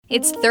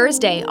It's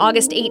Thursday,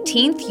 August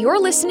 18th. You're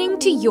listening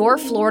to Your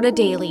Florida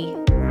Daily.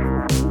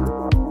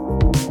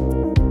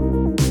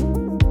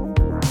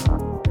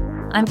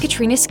 I'm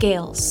Katrina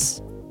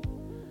Scales.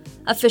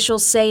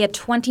 Officials say a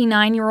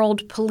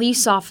 29-year-old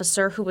police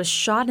officer who was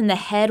shot in the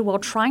head while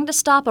trying to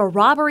stop a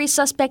robbery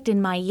suspect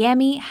in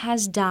Miami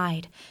has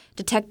died.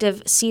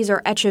 Detective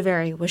Cesar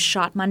Echeverry was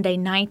shot Monday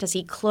night as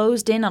he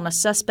closed in on a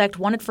suspect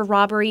wanted for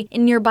robbery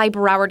in nearby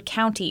Broward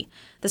County.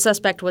 The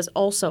suspect was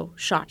also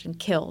shot and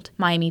killed.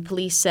 Miami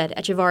police said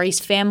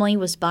Echeverry's family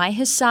was by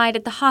his side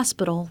at the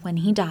hospital when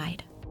he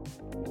died.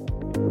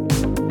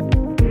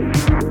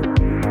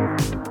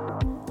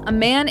 A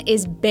man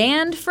is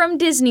banned from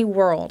Disney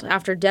World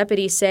after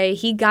deputies say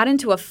he got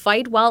into a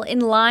fight while in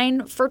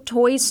line for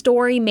Toy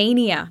Story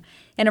Mania.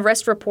 An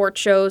arrest report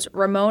shows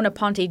Ramon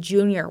Aponte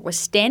Jr. was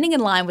standing in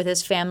line with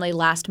his family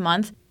last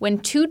month when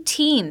two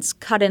teens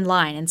cut in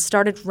line and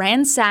started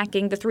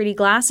ransacking the 3D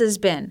glasses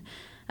bin.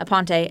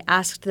 Aponte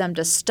asked them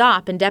to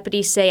stop, and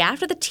deputies say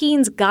after the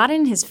teens got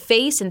in his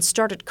face and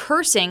started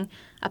cursing,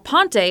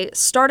 Aponte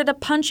started a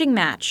punching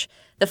match.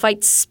 The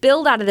fight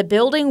spilled out of the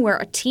building where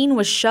a teen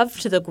was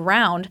shoved to the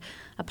ground.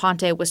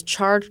 Aponte was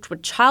charged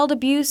with child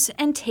abuse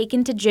and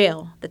taken to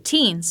jail. The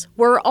teens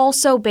were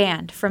also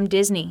banned from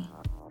Disney.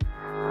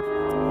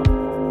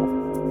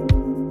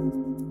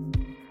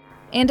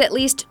 And at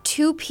least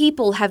 2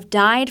 people have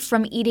died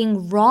from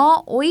eating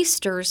raw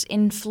oysters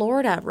in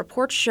Florida.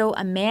 Reports show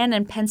a man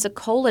in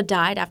Pensacola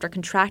died after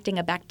contracting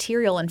a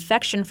bacterial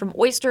infection from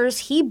oysters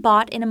he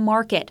bought in a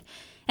market.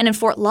 And in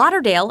Fort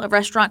Lauderdale, a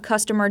restaurant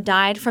customer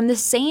died from the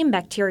same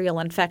bacterial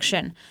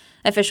infection.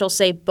 Officials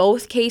say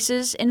both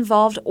cases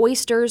involved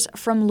oysters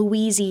from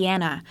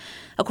Louisiana.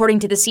 According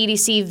to the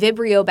CDC,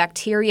 Vibrio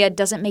bacteria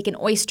doesn't make an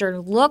oyster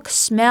look,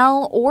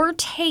 smell, or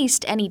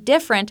taste any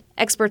different.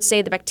 Experts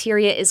say the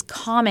bacteria is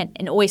common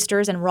in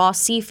oysters and raw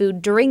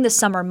seafood during the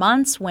summer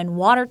months when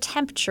water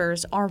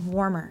temperatures are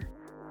warmer.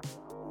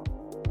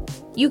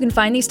 You can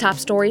find these top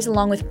stories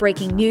along with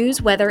breaking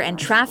news, weather, and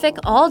traffic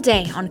all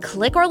day on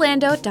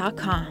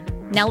clickorlando.com.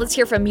 Now let's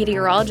hear from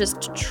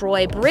meteorologist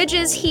Troy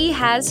Bridges. He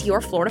has your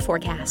Florida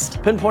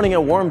forecast. Pinpointing a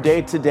warm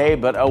day today,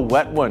 but a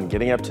wet one,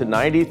 getting up to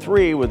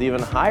 93 with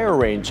even higher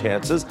rain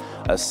chances.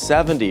 A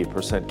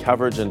 70%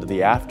 coverage into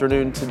the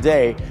afternoon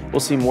today. We'll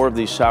see more of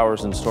these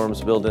showers and storms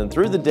build in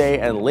through the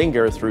day and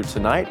linger through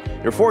tonight.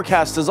 Your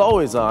forecast is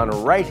always on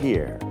right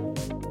here.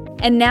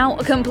 And now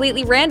a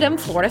completely random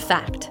Florida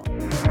fact.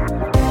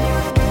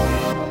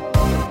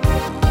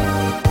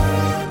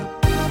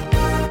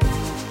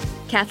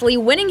 Kathleen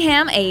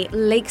Winningham, a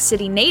Lake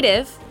City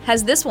native,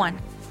 has this one.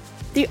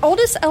 The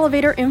oldest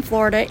elevator in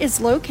Florida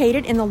is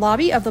located in the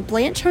lobby of the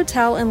Blanche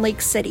Hotel in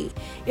Lake City.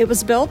 It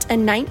was built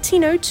in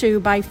 1902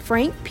 by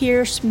Frank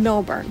Pierce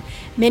Milburn.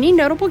 Many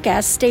notable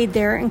guests stayed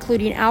there,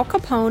 including Al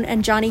Capone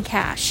and Johnny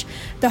Cash.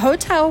 The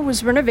hotel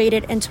was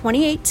renovated in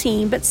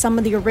 2018, but some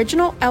of the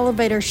original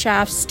elevator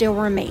shafts still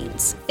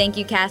remains. Thank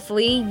you,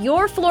 Kathleen.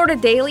 Your Florida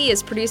Daily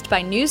is produced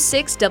by News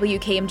 6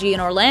 WKMG in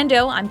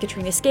Orlando. I'm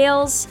Katrina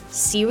Scales.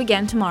 See you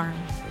again tomorrow.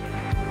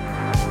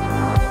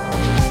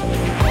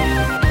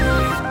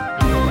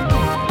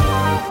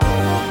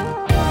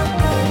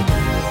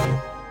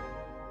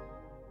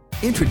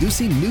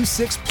 Introducing News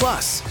 6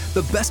 Plus,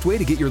 the best way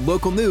to get your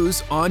local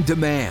news on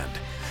demand.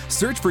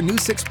 Search for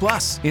News 6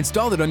 Plus,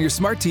 install it on your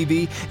smart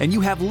TV, and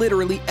you have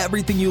literally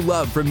everything you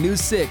love from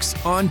News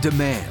 6 on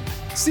demand.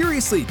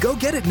 Seriously, go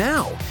get it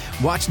now.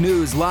 Watch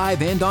news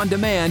live and on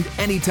demand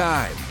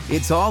anytime.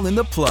 It's all in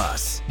the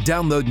Plus.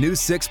 Download News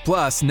 6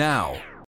 Plus now.